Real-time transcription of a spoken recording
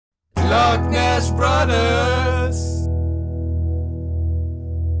Lochtness Brothers!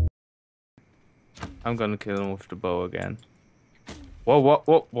 I'm gonna kill him with the bow again. Whoa,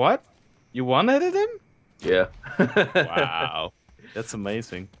 what? You one-headed him? Yeah. Wow. That's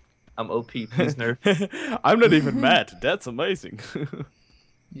amazing. I'm OP, please nerf. I'm not even mad. That's amazing.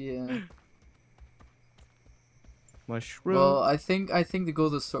 Yeah. Mushroom. Well, I think the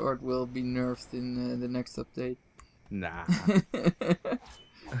golden sword will be nerfed in the next update. Nah.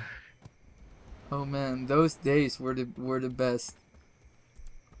 Oh man, those days were the best.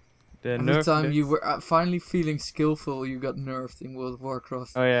 The Every time nerf you were finally feeling skillful, you got nerfed in World of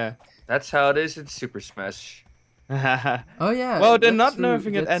Warcraft. Oh yeah. That's how it is in Super Smash. Oh yeah. Well, they're that's not true,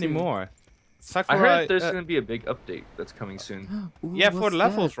 nerfing it that too. anymore. I Sakurai, heard there's gonna be a big update that's coming soon. Ooh, yeah, for what's the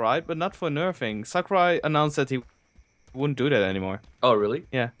levels, that? right? But not for nerfing. Sakurai announced that he wouldn't do that anymore. Oh, really?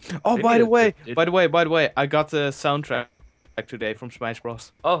 Yeah. Oh, Maybe by the it- way, I got the soundtrack today from Smash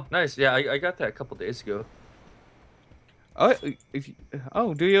Bros. Oh, nice. Yeah, I got that a couple days ago. Oh,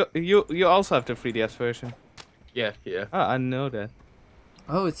 do you also have the 3DS version? Yeah, yeah. Ah, I know that.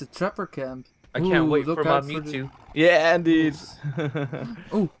 Oh, it's a trapper camp. I can't wait look for my out for Mewtwo. Yeah, indeed.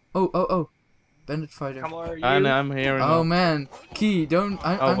 Oh. Bandit fighter. Come on, you. And I'm hearing. Oh man, Key, don't.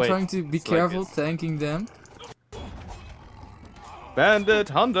 I'm wait. trying to be It's like careful this. tanking them. Bandit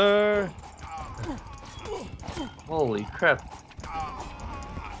Hunter. Holy crap.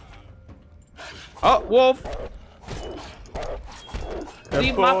 Oh, wolf. The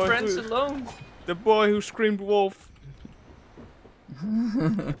Leave my boy friends who- alone. The boy who screamed wolf.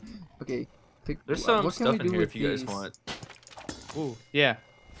 Okay, pick. There's some what can stuff we in do here with if you guys these? want. Ooh, yeah.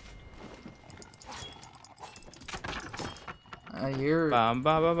 I hear. Bam,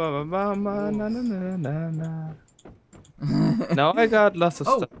 bam, bam, bam, bam, bam, na, na, na, na, na. No, I got lots of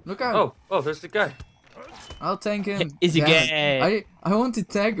Oh, stuff. look out! Oh, there's the guy. I'll tank him. Is he Damn it. gay? I want to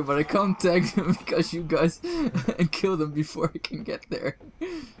tank him, but I can't tank him because you guys kill them before I can get there.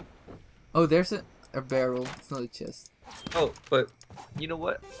 Oh, there's a barrel. It's not a chest. Oh, but you know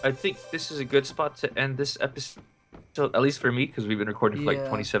what? I think this is a good spot to end this episode, at least for me, because we've been recording for like Yeah.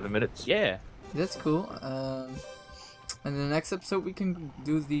 27 minutes. Yeah. That's cool. And the next episode we can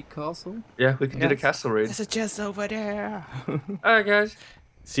do the castle. Yeah, we can do the Yes. castle raid. There's a chest over there. Alright, guys.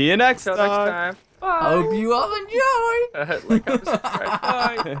 See you next Till time. next time. Bye. I hope you all enjoyed. Like, comment, subscribe.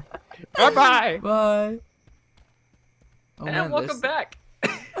 Bye. Bye-bye. Bye. Oh, And man, welcome back.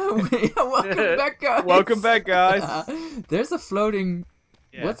 Oh, yeah, welcome back, guys. Welcome back, guys. There's a floating.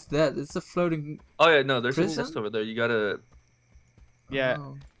 Yeah. What's that? It's a floating. Oh yeah, no, there's Prison? a chest over there. You gotta. Yeah.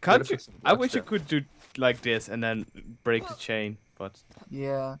 Oh, Can't Gotta you? fix some I blocks wish you there. could do like this and then break the chain, but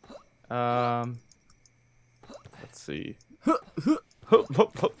yeah. let's see.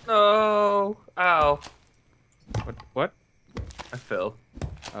 No. Ow. What? I fell.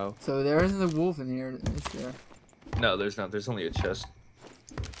 Oh. So there isn't a wolf in here, is there? No, there's not. There's only a chest.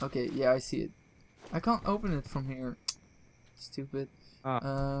 Okay, yeah, I see it. I can't open it from here. Stupid.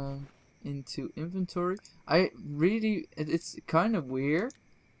 Into inventory. It's kind of weird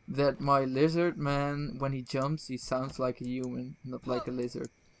that my lizard man, when he jumps, he sounds like a human, not like a lizard.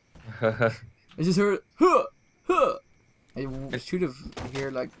 I just heard, huh, huh. I should have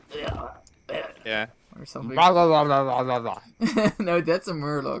heard like, Yeah. or something. Blah, blah, blah, blah, blah, blah. No, that's a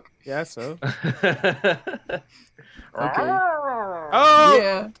murloc. Yeah, so. Okay. Oh!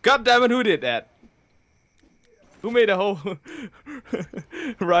 Yeah. God damn it, who did that? Who made a hole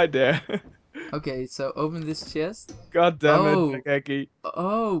right there? Okay, so open this chest. God damn Oh. it, Degeki.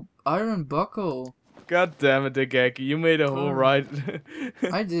 Oh, iron buckle. God damn it, Degeki. You made a hole Oh. right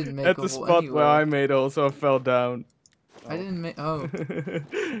I didn't make at a the hole spot where I anywhere. made a hole, so I fell down. I didn't make. Oh,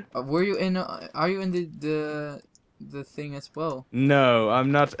 were you in? Are you in the thing as well? No,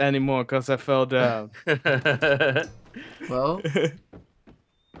 I'm not anymore because I fell down. Well,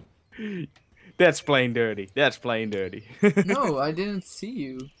 That's plain dirty. That's plain dirty. no, I didn't see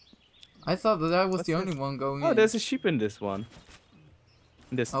you. I thought that I was What's the this? only one going Oh, in. there's a sheep in this one.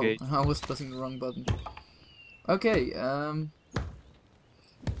 In this Oh, cage. I was pressing the wrong button. Okay,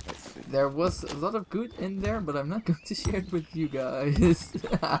 there was a lot of good in there, but I'm not going to share it with you guys.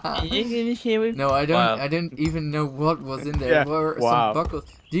 No, I don't. Wow. I didn't even know what was in there. Yeah, There were wow. some buckles.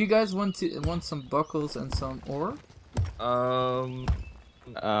 Do you guys want some buckles and some ore?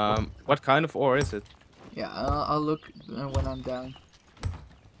 What kind of ore is it? Yeah, I'll look when I'm down.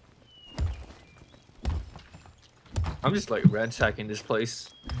 I'm just like ransacking this place.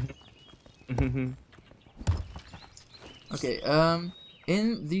 Okay,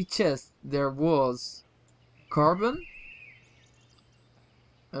 in the chest there was carbon,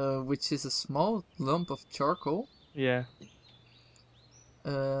 which is a small lump of charcoal. Yeah.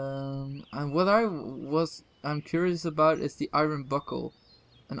 And what I'm curious about is the iron buckle.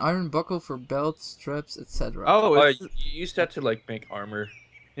 An iron buckle for belts, straps, etc. Oh, Oh, it's, you used that to like make armor.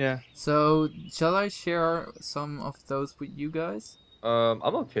 yeah. So, shall I share some of those with you guys? I'm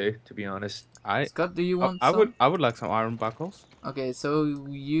okay to be honest. Scott, do you want some? I would like some iron buckles. Okay, so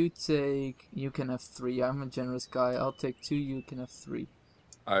you can have 3. I'm a generous guy. I'll take 2, you can have 3.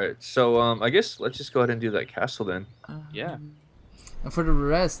 All right, so I guess let's just go ahead and do that castle then. Yeah. And for the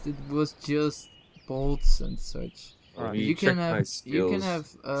rest, it was just bolts and such. Alright. Let me You check can my have skills.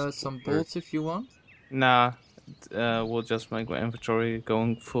 some Sure. bolts if you want. Nah, we'll just make my inventory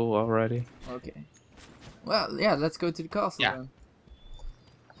going full already. Okay. Well, yeah, let's go to the castle Yeah. then.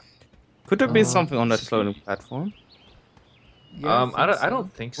 Could there be Uh, something on that floating platform? Yeah, I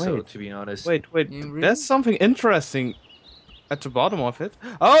don't think so, Wait. to be honest. Wait, You really? there's something interesting at the bottom of it.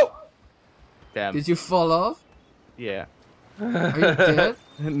 Oh! Damn. Did you fall off? Yeah. Are you dead?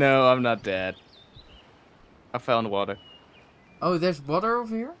 No, I'm not dead. I fell in the water. Oh, there's water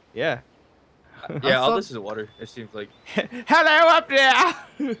over here? Yeah. Yeah, all thought- this is water. It seems like. Hello up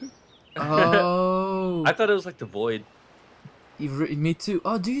there! Oh. I thought it was like the void. Me too.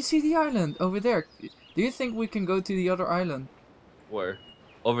 Oh, do you see the island over there? Do you think we can go to the other island? Where?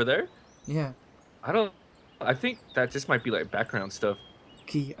 Over there? Yeah. I don't. I think that just might be like background stuff.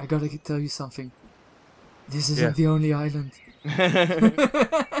 Key, I gotta tell you something. This isn't Yeah. the only island.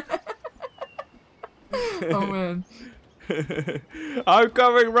 Oh man. I'm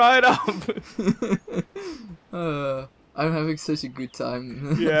coming right up! I'm having such a good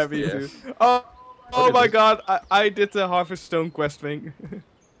time. Yeah, me Yeah. too. Oh at my this. god, I did the Harvest Stone quest thing.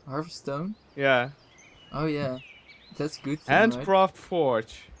 Harvest stone? Yeah. Oh yeah. That's good thing, right? Handcraft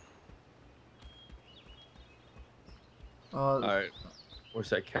Forge. Oh, All right. Where's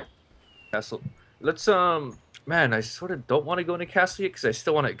that castle? Let's Man, I sort of don't want to go in a castle yet because I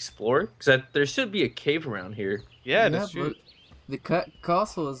still want to explore. Because there should be a cave around here. Yeah, that's true. but the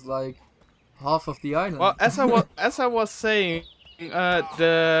castle is like half of the island. Well, as I was saying,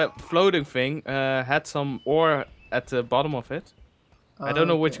 the floating thing had some ore at the bottom of it. I don't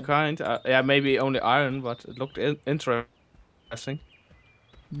know which Okay. kind. Yeah, maybe only iron, but it looked interesting.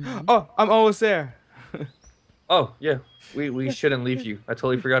 Mhm. Oh, I'm almost there. Oh yeah, we shouldn't leave you. I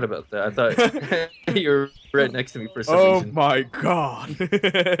totally forgot about that. I thought you were right next to me for some Oh reason. my god.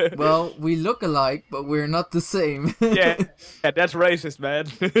 Well, we look alike, but we're not the same. yeah, that's racist, man.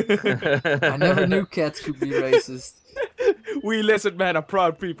 I never knew cats could be racist. We lizard men are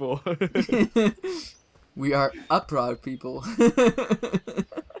proud people. We are a proud people.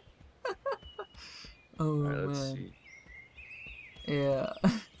 Oh Alright, let's man. see. Yeah.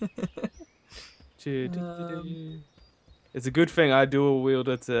 It's a good thing I dual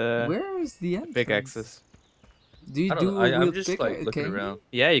wielded Where is the entrance? pickaxes. Do you I don't do know. a I'm wield just pick? like looking Can you? around.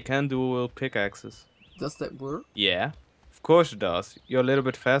 Yeah, you can dual wield pickaxes. Does that work? Yeah, of course it does. You're a little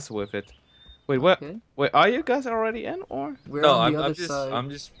bit faster with it. Wait, what? Okay. Wait, are you guys already in or? We're No, on the other I'm just side. I'm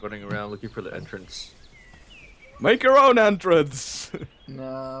just running around looking for the entrance. Make your own entrance.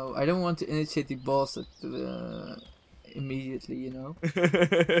 No, I don't want to initiate the boss at immediately, you know?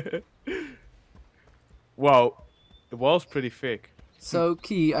 Wow, the wall's pretty thick. So,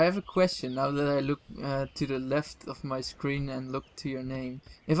 Key, I have a question now that I look to the left of my screen and look to your name.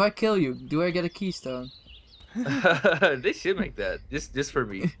 If I kill you, do I get a keystone? They should make that just for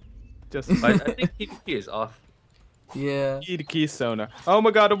me. Just I think PvP is off. Yeah. key the keystoner. Oh my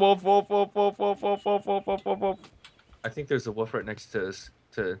god, a wolf, wolf, wolf, wolf, wolf, wolf, wolf, wolf, wolf, wolf, wolf. I think there's a wolf right next to us,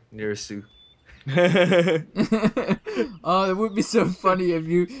 to Nirasu. Oh, it would be so funny if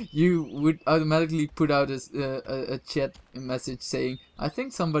you would automatically put out a chat message saying, "I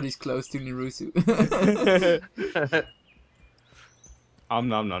think somebody's close to Nirusu." Nom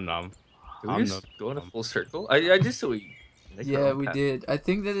nom nom. Did I'm we just not- go in a full circle? I just so we. make our Yeah, own we path. did. I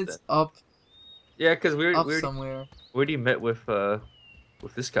think that it's up Yeah, because we up already somewhere. already met with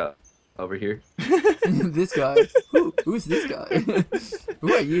this guy over here. This guy. Who's this guy?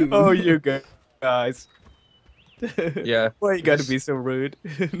 Who are you? Oh, you guys. Yeah. Why you gotta be so rude?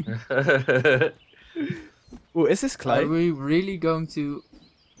 Oh, is this Are clay? we really going to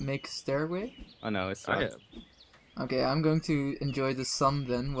make a stairway? Oh no, it's I not. am. Okay, I'm going to enjoy the sun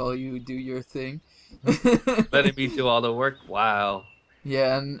then while you do your thing. Letting me do all the work. Wow.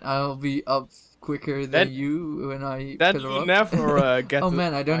 Yeah, and I'll be up quicker than That- you when I That pillar you up. never get. Oh the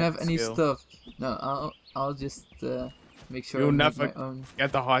man, I don't mining have any skill. stuff. No, I'll just make sure You'll I make never my own.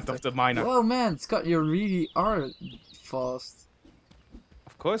 Get the heart of the miner. Whoa man, Scott, you really are fast.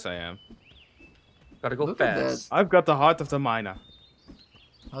 Of course I am. Gotta go Look at fast. I've got the heart of the miner.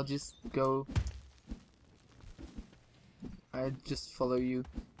 I'll just go. I just follow you.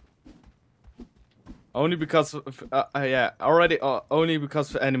 Only because of, only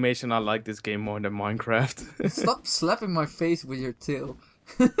because of animation I like this game more than Minecraft. Stop slapping my face with your tail.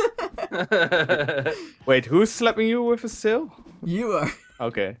 Wait, who's slapping you with a sail? You are.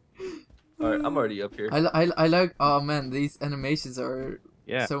 Okay. Alright, I'm already up here. I like. Oh man, these animations are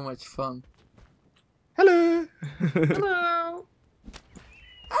so much fun. Hello. Hello.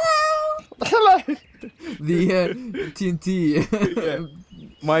 Hello. The TNT. Yeah.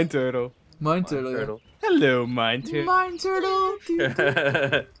 Mine turtle. Mine turtle. Yeah. Hello, mine turtle. Mine turtle.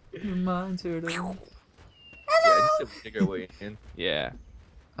 Yeah, Mine turtle. just a bigger way in. Yeah.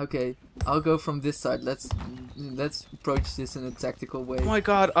 Okay, I'll go from this side. Let's approach this in a tactical way. Oh my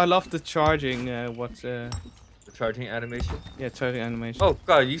god, I love the charging. The charging animation. Yeah, charging animation. Oh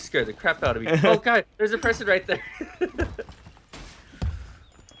god, you scared the crap out of me. Oh god, there's a person right there.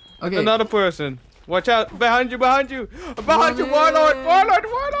 Okay. Another person. Watch out! Behind you! Behind you! Behind you! Warlord! Warlord!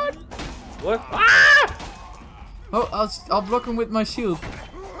 Warlord! What? Ah! Oh, I'll block him with my shield.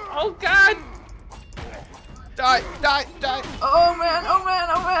 Oh god! Die! Die! Die! Oh man! Oh man!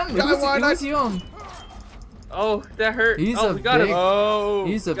 Oh man! Die, Who's he on? Oh, that hurt. He's oh, a we got big- him. Oh!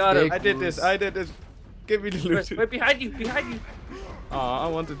 He's a got him. big. I did this. goose. I did this. Give me the loot. Wait, behind you, behind you. Aw, I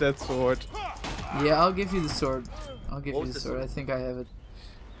wanted that sword. Yeah, I'll give you the sword. I'll give What you was the the sword. sword? I think I have it.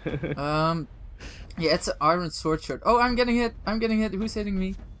 Yeah, it's an iron sword shirt. Oh, I'm getting hit. I'm getting hit. Who's hitting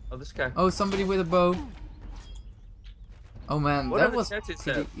me? Oh, this guy. Oh, somebody with a bow. Oh man, What that are the was chances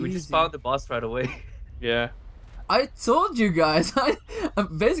pretty that we just easy. found the boss right away? Yeah. I told you guys.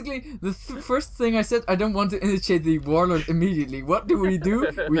 Basically, the first thing I said, I don't want to initiate the warlord immediately. What do? We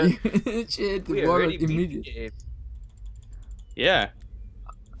initiate the We warlord already beat the immediately. game. Yeah.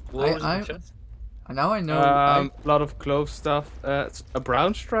 What was I- the chest? Now I know. A lot of clove stuff. It's a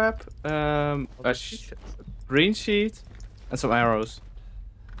brown strap. Oh, A there's two chests. green sheet, and some arrows.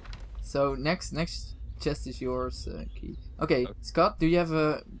 So next chest is yours, Key. Okay, Scott, do you have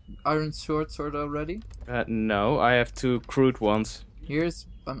a iron short sword already? No, I have 2 crude ones. Here's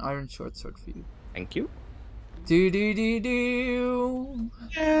an iron short sword for you. Thank you. Do.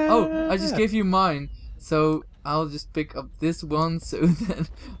 Yeah. Oh, I just gave you mine, so I'll just pick up this one so that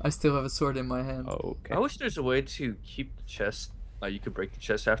I still have a sword in my hand. Okay. I wish there's a way to keep the chest. Like you could break the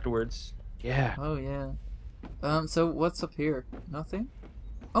chest afterwards. Yeah. Oh yeah. So what's up here? Nothing?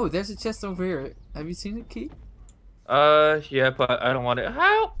 Oh, there's a chest over here. Have you seen it, Key? Yeah, but I don't want it.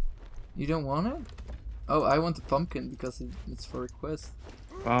 How? You don't want it? Oh, I want the pumpkin because it's for a quest.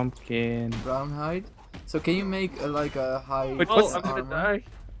 Pumpkin. Brown hide. So can you make like a high Wait, Oh, what's I'm gonna armor?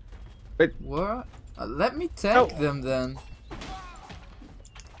 die. What? Let me tag them then.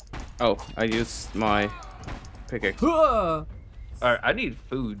 Oh, I used my pickaxe. Hua! Alright, I need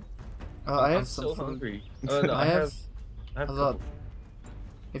food. Oh, I I'm have some so food. hungry. No, I have I have a lot.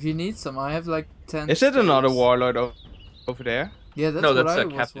 If you need some, I have like 10. Is it another steaks. warlord over there? Yeah, that's No, what that's I a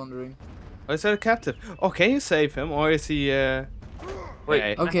was captain. wondering. Or is that a captive? Oh, can you save him? Or is he, Wait,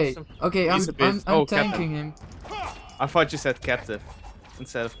 yeah, Okay, okay, He's a bit- I'm oh, tanking him. I thought you said captive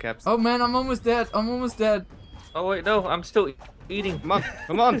instead of captive. Oh man, I'm almost dead. I'm almost dead. Oh wait, no, I'm still eating. Come on,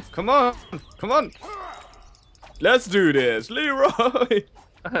 come on, come on, come on. Let's do this, Leroy.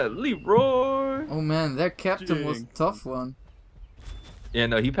 Leroy. Oh man, that captain was a Jing. tough one. Yeah,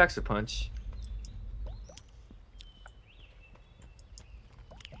 no, he packs a punch.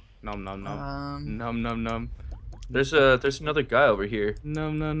 Nom nom nom. Um. Nom nom nom. There's another guy over here.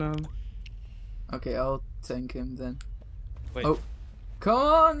 Nom nom nom. Okay, I'll tank him then. Wait. Oh, come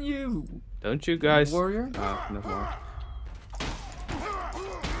on, you Don't you guys? warrior. Oh, no more.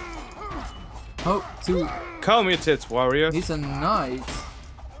 Oh, two. Calm your tits, warrior. He's a knight.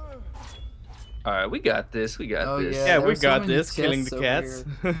 All right, we got this. We got Oh, this. yeah. Yeah, there we are so got many this. Killing the chests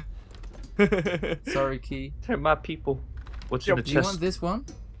cats. Sorry, Key. They're my people. What's Yo, in the Do you want chest? this one?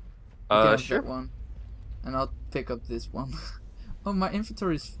 You can have Sure. that one. And I'll pick up this one. Oh, my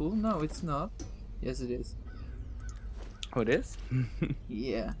inventory is full? No, it's not. Yes, it is. Oh, it is?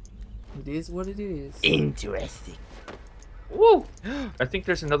 Yeah. It is what it is. Interesting. Woo! I think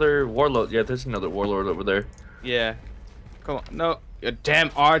there's another warlord. Yeah, there's another warlord over there. Yeah. Come on. No. You damn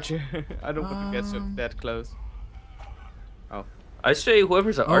archer. I don't want to get so that close. I say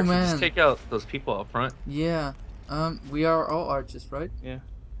whoever's an Oh, archer, man. just take out those people up front. Yeah. We are all archers, right? Yeah.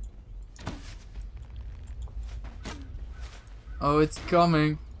 Oh, it's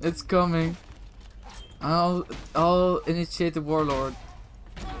coming. It's coming. I'll initiate the warlord.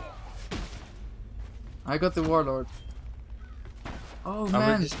 I got the warlord. Oh I'm gonna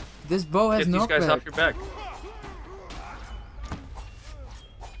man, just this bow has get these guys knockback. off your back.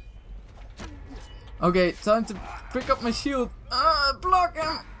 Okay, time to pick up my shield. Block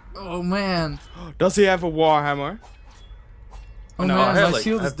him! Oh man. Does he have a warhammer? Oh No, man, I my like-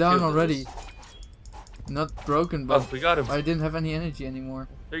 shield I is have down killed already. those. Not broken, but Oh, we got him. I didn't have any energy anymore.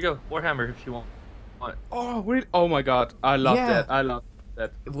 There you go. Warhammer if you want. Oh, really? Oh my god, I love Yeah. that. I love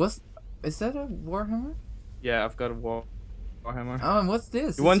that. Is that a warhammer? Yeah, I've got a warhammer. Oh, and what's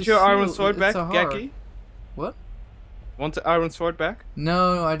this? You want It's a your iron shield. sword It's back, a heart. Geki? What? Want the iron sword back?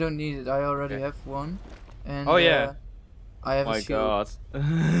 No, I don't need it. I already Okay. have one. And Oh, yeah. I have My a shield. god.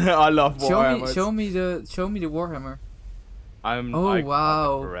 I love warhammers. Show me the warhammer. I'm Oh, like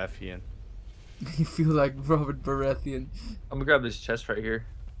wow. a Baratheon. You feel like Robert Baratheon. I'm gonna grab this chest right here.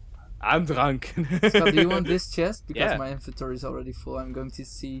 I'm drunk. Scott, do you want this chest? Because Yeah. my inventory is already full. I'm going to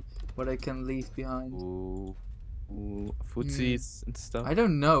see what I can leave behind. Ooh, footsies and stuff. I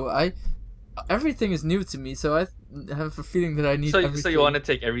don't know. Everything is new to me, so I have a feeling that I need So everything. you want to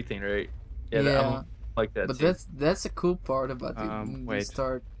take everything, right? Yeah. I'm like that But too. that's a cool part about the Wait.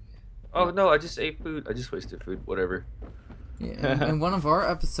 start. Oh no, I just ate food. I just wasted food. Whatever. Yeah, in one of our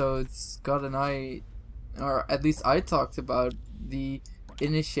episodes, Scott and I, or at least I talked about the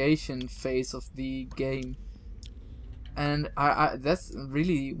initiation phase of the game, and I that's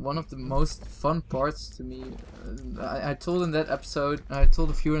really one of the most fun parts to me. I told in that episode, I told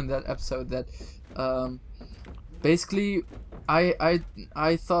a viewer in that episode that basically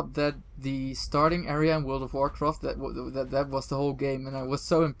I thought that the starting area in World of Warcraft that was the whole game, and I was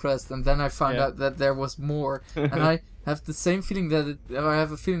so impressed, and then I found Yeah. out that there was more, and I have the same feeling that I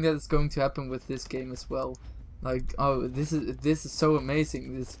have a feeling that it's going to happen with this game as well. Like, oh, this is so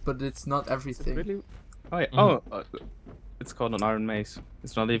amazing. But it's not everything. Really? Oh yeah. Mhm. It's called an iron mace.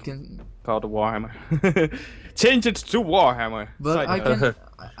 It's not You even can, called a warhammer. Change it to warhammer. but Side I note.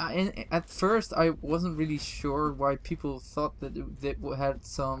 can. At first, I wasn't really sure why people thought that it had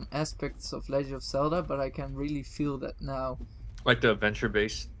some aspects of Legend of Zelda, but I can really feel that now. Like the adventure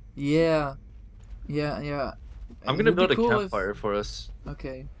base. Yeah. I'm It gonna would be build a cool campfire for us.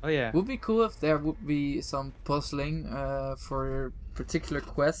 Okay. Oh yeah. Would be cool if there would be some puzzling for particular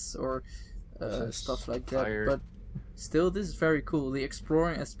quests or Yes, stuff like that. fire. But still, this is very cool. The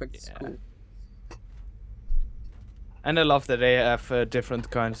exploring aspect is Yeah. cool. And I love that they have different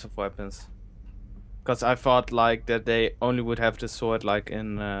kinds of weapons. Because I thought like that they only would have the sword like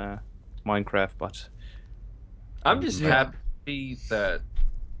in Minecraft, but I'm just Yeah. happy that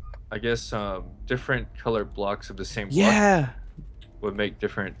I guess different color blocks of the same block yeah, would make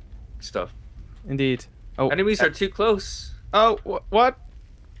different stuff. indeed. Oh, Enemies are too close. oh, what?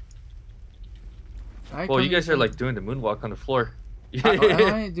 Well, you guys are like doing the moonwalk on the floor.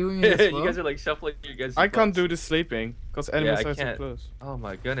 Am I doing it as well? You guys are like shuffling your guys. I can't do the sleeping because enemies I are so can't. close. Oh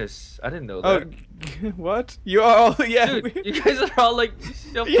my goodness, I didn't know Oh, that. what? You are all yeah. Dude, you guys are all like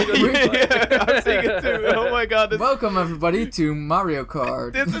shuffling yeah, on your yeah, I'm seeing it too. Oh my god, Welcome everybody to Mario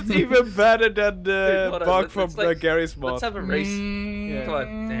Kart. this is even better than the Dude, hold on, bug let's- from let's, like, Gary's mod. Let's have a race. Yeah. Come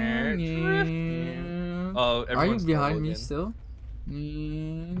on. Oh, Are you everyone's behind normal me again. still?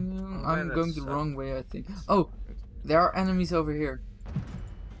 man, I'm that going the sucks. wrong way, I think. Oh, there are enemies over here.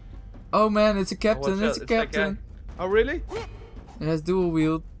 Oh man, it's a captain, watch it's a out, it's that captain. Oh really? It has dual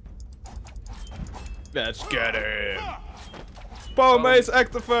wield. Let's get him. Power mace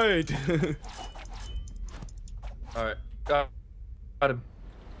activate. Alright, got him.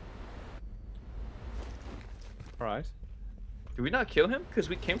 Alright. Did we not kill him? Because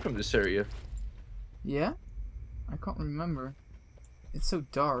we came from this area. Yeah? I can't remember. It's so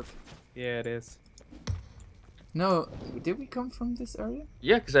dark. Yeah, it is. No, did we come from this area?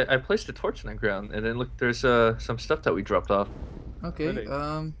 Yeah, because I placed a torch on the ground, and then look, there's some stuff that we dropped off. Okay, Really?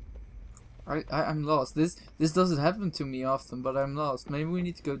 I'm lost. This doesn't happen to me often, but I'm lost. Maybe we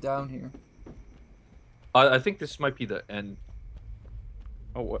need to go down here. I think this might be the end.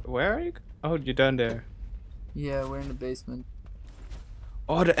 Oh, where are you? Oh, you're down there. Yeah, we're in the basement.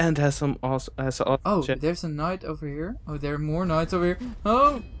 Oh, the end has some awesome. Oh, shit. there's a knight over here. Oh, there are more knights over here.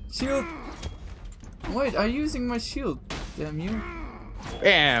 Oh, shield! Wait, I'm using my shield. Damn you.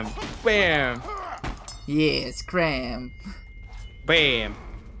 Bam, bam, Yes, cram. bam.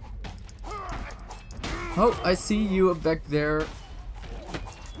 Oh, I see you back there.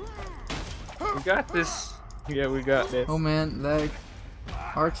 We got this. Yeah, we got this. Oh man, lag.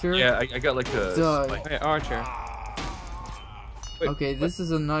 Archer. Yeah, I got like a. Die. spike. Hey, Archer. Wait, Okay, this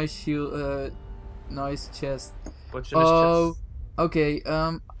is a nice shield. Nice chest. What's in his Oh, chest? okay.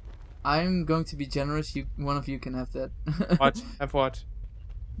 I'm going to be generous. One of you can have that. What? Have what?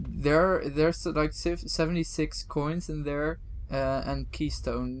 There's like 76 coins in there, and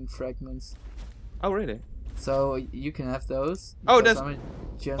keystone fragments. Oh, really? So you can have those. Oh, because that's- I'm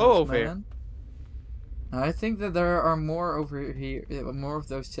a generous over here. man. I think that there are more over here, more of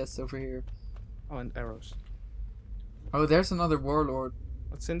those chests over here. Oh, and arrows. Oh, there's another warlord.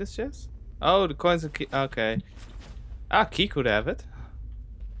 What's in this chest? Oh, the coins and key. Okay. Ah, Key could have it.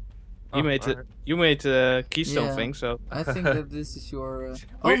 You made it. alright. You made the keystone Yeah. thing, so. I think that this is your. We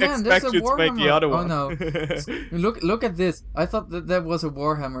Oh man, there's expect a you to make the warhammer. other Oh one. no! Look at this. I thought that was a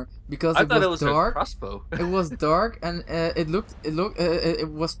warhammer because I it thought was it was dark. a crossbow. It was dark and it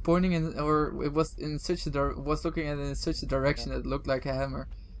was pointing in, or it was in such a was looking at it in such a direction that it looked like a hammer.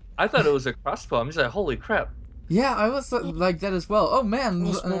 I thought it was a crossbow. I'm just like, holy crap. Yeah, I was like that as well. Oh man,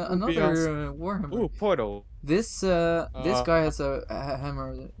 Oh, smoke would be another warhammer. Ooh, portal. This guy has a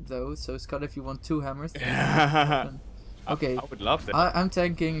hammer though, so Scott, if you want 2 hammers. Yeah. Okay, I would love that. I'm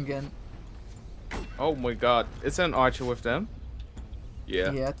tanking again. Oh my god. It's an archer with them.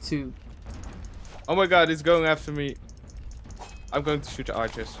 Yeah. Yeah, 2. Oh my god, he's going after me. I'm going to shoot the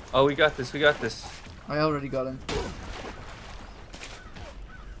archers. Oh, we got this. We got this. I already got him.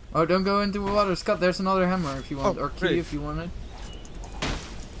 Oh, don't go into the water, Scott. There's another hammer if you want, Oh, or key great. if you want it.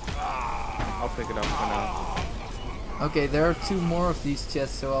 I'll pick it up for now. Okay, there are 2 more of these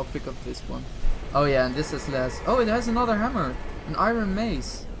chests, so I'll pick up this one. Oh yeah, and this is less. Oh, it has another hammer, an iron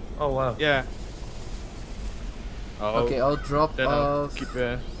mace. Oh, wow. Yeah. Oh, Okay, I'll drop then I'll off. keep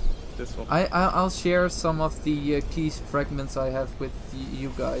this one. I'll share some of the keys fragments I have with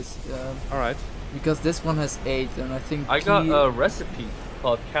you guys, Alright. because this one has 8, and I think I got key- a recipe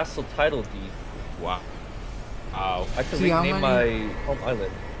called Castle Title Deed. Wow. Wow. I can See, how rename my many- home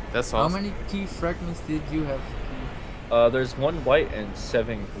island. That's How awesome. many key fragments did you have? There's 1 white and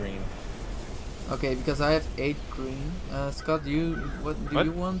 7 green. Okay, because I have 8 green. Scott, do What?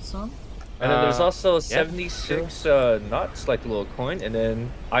 you want some? And then there's also yeah, 76 nuts, like a little coin, and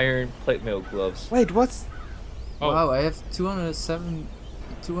then iron plate mail gloves. Wait, what's... Oh. Wow, I have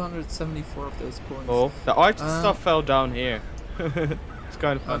 274 of those coins. Oh, the archer Um, stuff fell down here. It's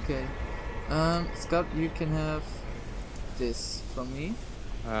kind of fun. Okay. Scott, you can have this from me.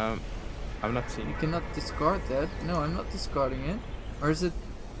 I'm not seeing You it. cannot discard that. No, I'm not discarding it. Or is it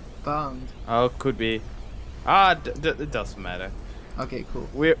bound? Oh, could be. Ah, it doesn't matter. Okay, cool.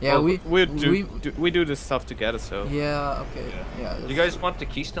 We're, Yeah, well, we- we do this stuff together, so Yeah, okay. Yeah. You that's guys true. want the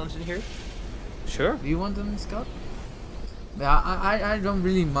keystones in here? sure. Do you want them, Scott? Yeah, I don't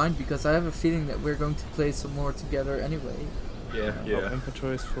really mind because I have a feeling that we're going to play some more together anyway. Yeah, Oh,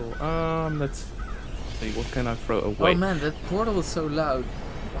 inventory is full. Let's see. What can I throw away? Oh man, that portal is so loud.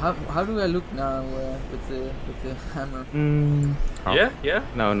 How do I look now with the hammer? Oh. Yeah, yeah.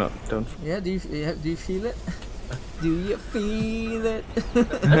 No, don't. Yeah, do you feel it? Do you feel it?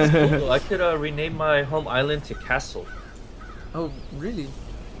 That's cool. I could rename my home island to Castle. Oh, really?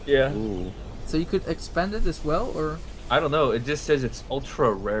 Yeah. Ooh. So you could expand it as well, or? I don't know. It just says it's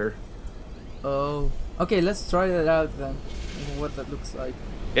ultra rare. Oh. Okay, let's try that out then. What that looks like.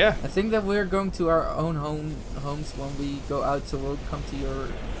 Yeah. I think that we're going to our own homes when we go out, so we'll come to your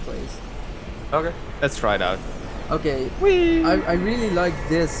place. Okay. Let's try it out. Okay. Whee! I really like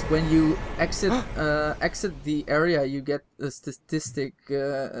this. When you exit exit the area, you get a statistic,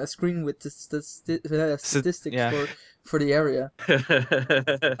 a screen with the statistics yeah. for the area.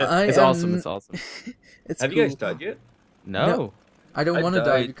 It's awesome. It's awesome. It's Have cool. you guys died yet? No. No. I don't I want to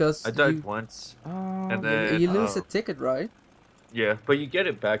die died- because I died you, once. Oh, And then you lose a ticket, right? yeah, but you get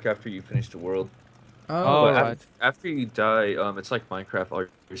it back after you finish the world. Oh, But right. after you die, it's like Minecraft. All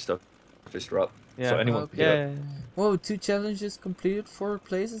your stuff just drop. Yeah. So anyone can get Yeah. up. Whoa, 2 challenges completed, 4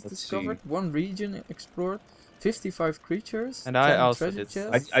 places Let's discovered, 1 region explored, 55 creatures, And I 10 also treasure did.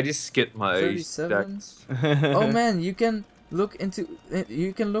 chests. I just skipped my 37. stacks. Oh man, you can look into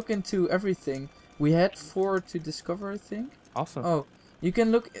everything. We had 4 to discover, I think. Awesome. Oh, you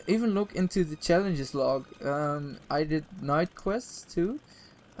can even look into the challenges log. I did night quests too.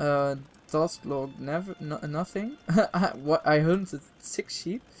 Task log nothing. I hunted 6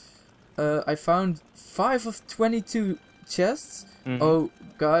 sheep. I found 5 of 22 chests. Mhm. Oh,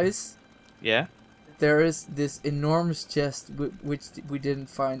 guys, Yeah. there is this enormous chest which we didn't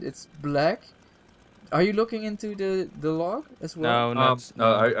find. It's black. Are you looking into the log as well? No, not. No,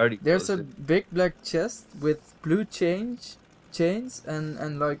 I already. There's a closed it. big black chest with blue chains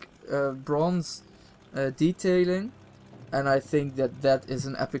and like bronze detailing, and I think that is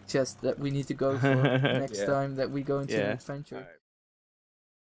an epic chest that we need to go for next Yeah. time that we go into an Yeah. adventure. Alright.